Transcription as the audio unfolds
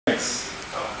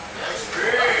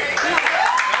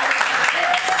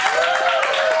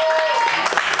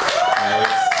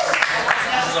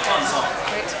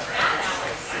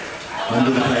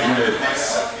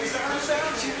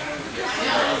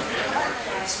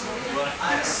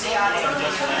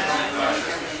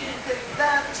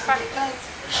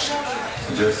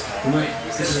Just wait.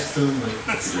 Just wait.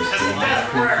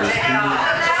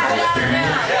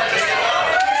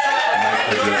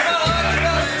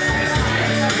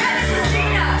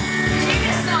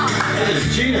 It is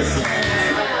Gina's song.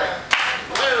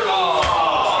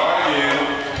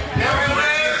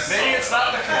 Maybe it's not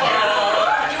the computer.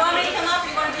 You want me to come up or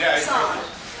you want to do the song?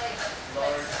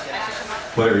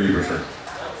 Whatever you prefer.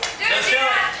 Let's do it.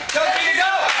 Go, Gina,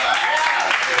 go!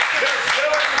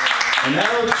 And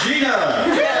now Gina!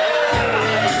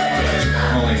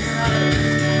 Only.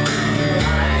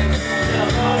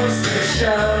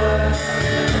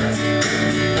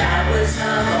 That was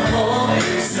how the whole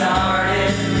thing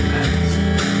started.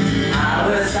 How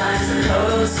was I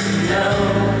supposed to know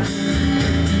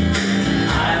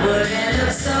I would end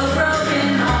up so broken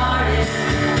hearted?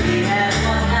 We had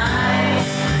one night,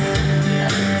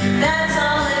 that's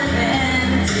all it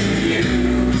meant to you.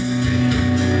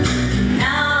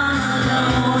 Now I'm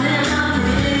alone and I'm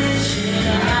wishing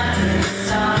I could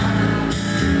stop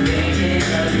thinking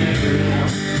of you.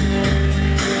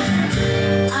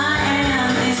 I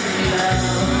am in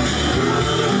love,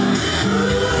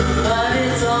 but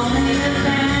it's only a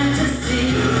fantasy.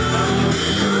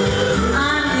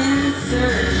 I'm in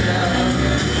search of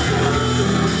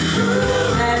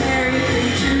that hairy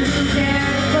creature who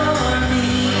cared for me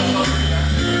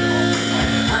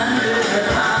under the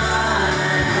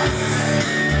pines.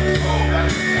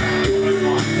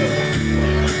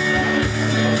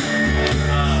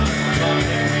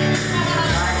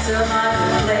 Tried so hard to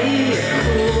play it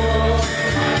cool.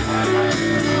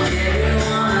 Didn't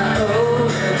wanna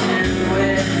overdo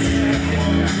it.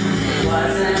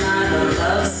 Wasn't I the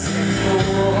lovesick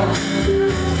fool?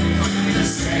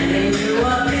 Sending you a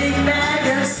big bag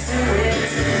of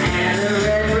suet and a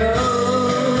red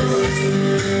rose.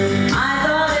 I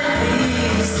thought at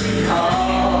least you'd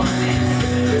call.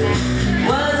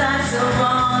 Was I so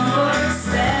wrong for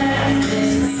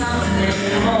expecting something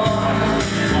more?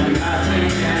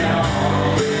 Nothing at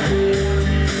all.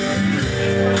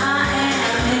 I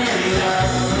am in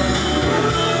love,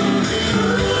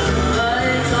 but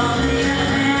it's only a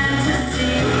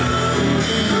fantasy.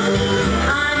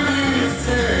 I'm in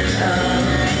search of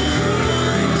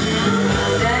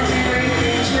that hairy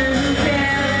creature who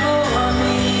cared for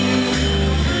me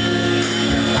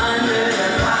under the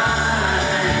pines.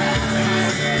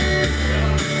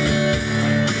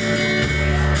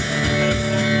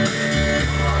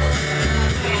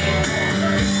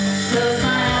 Close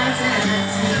my eyes and I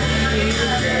see you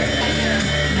there.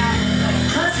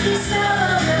 Must be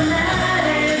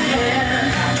problematic there.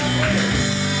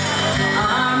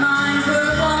 Our minds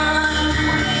were one,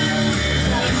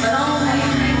 but only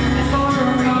for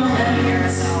a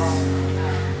moment.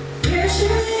 We're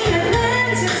shooting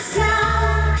Atlantic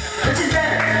down, which is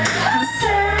better. I'm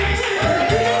staring at the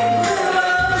big blue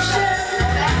ocean.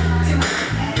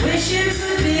 Wish you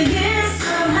could be here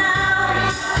somehow.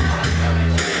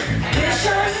 Wish I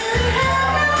could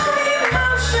have no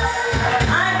emotion.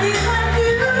 I'd be like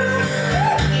you,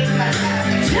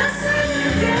 just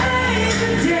like day to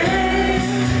day.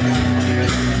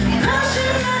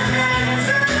 Crushing my hands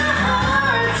and my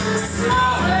heart to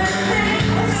smaller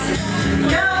things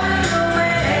going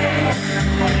away.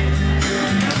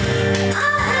 I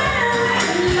am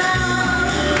in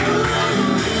love,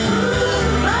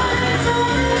 but it's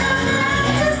only a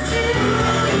fantasy.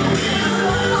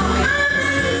 I'm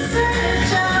in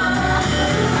search of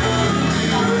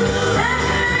that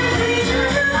hairy creature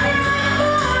who cared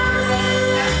for me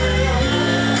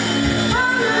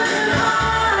under the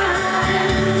pines.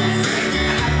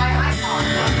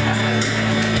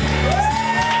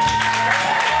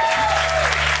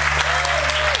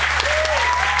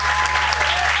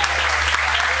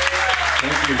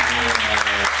 Thank you.